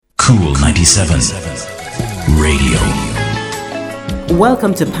Cool 97 Radio.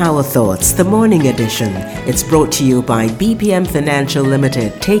 Welcome to Power Thoughts, the morning edition. It's brought to you by BPM Financial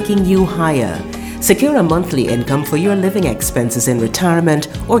Limited, taking you higher. Secure a monthly income for your living expenses in retirement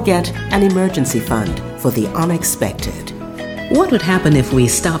or get an emergency fund for the unexpected. What would happen if we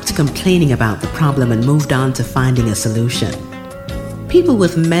stopped complaining about the problem and moved on to finding a solution? People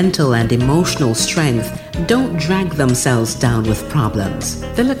with mental and emotional strength don't drag themselves down with problems.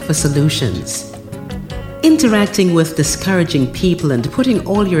 They look for solutions. Interacting with discouraging people and putting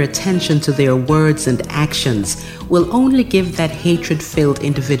all your attention to their words and actions will only give that hatred-filled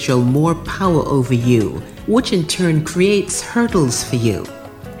individual more power over you, which in turn creates hurdles for you.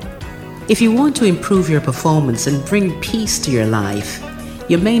 If you want to improve your performance and bring peace to your life,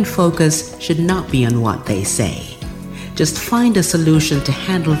 your main focus should not be on what they say. Just find a solution to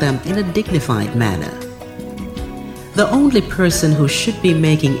handle them in a dignified manner. The only person who should be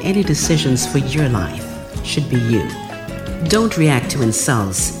making any decisions for your life should be you. Don't react to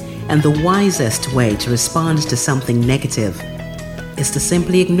insults, and the wisest way to respond to something negative is to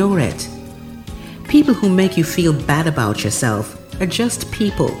simply ignore it. People who make you feel bad about yourself are just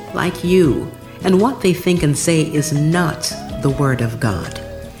people like you, and what they think and say is not the Word of God.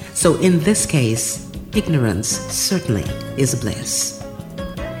 So in this case, ignorance certainly is bliss.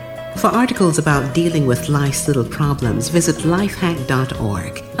 For articles about dealing with life's little problems, visit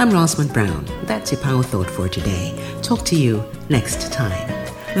lifehack.org. I'm Rosamond Brown. That's your Power Thought for today. Talk to you next time.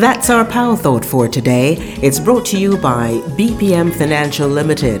 That's our Power Thought for today. It's brought to you by BPM Financial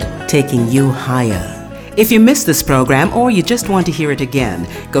Limited, taking you higher. If you missed this program or you just want to hear it again,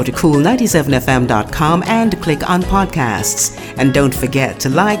 go to cool97fm.com and click on podcasts. And don't forget to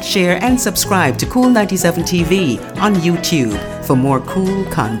like, share, and subscribe to Cool 97 TV on YouTube for more cool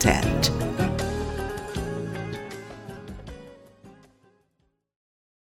content.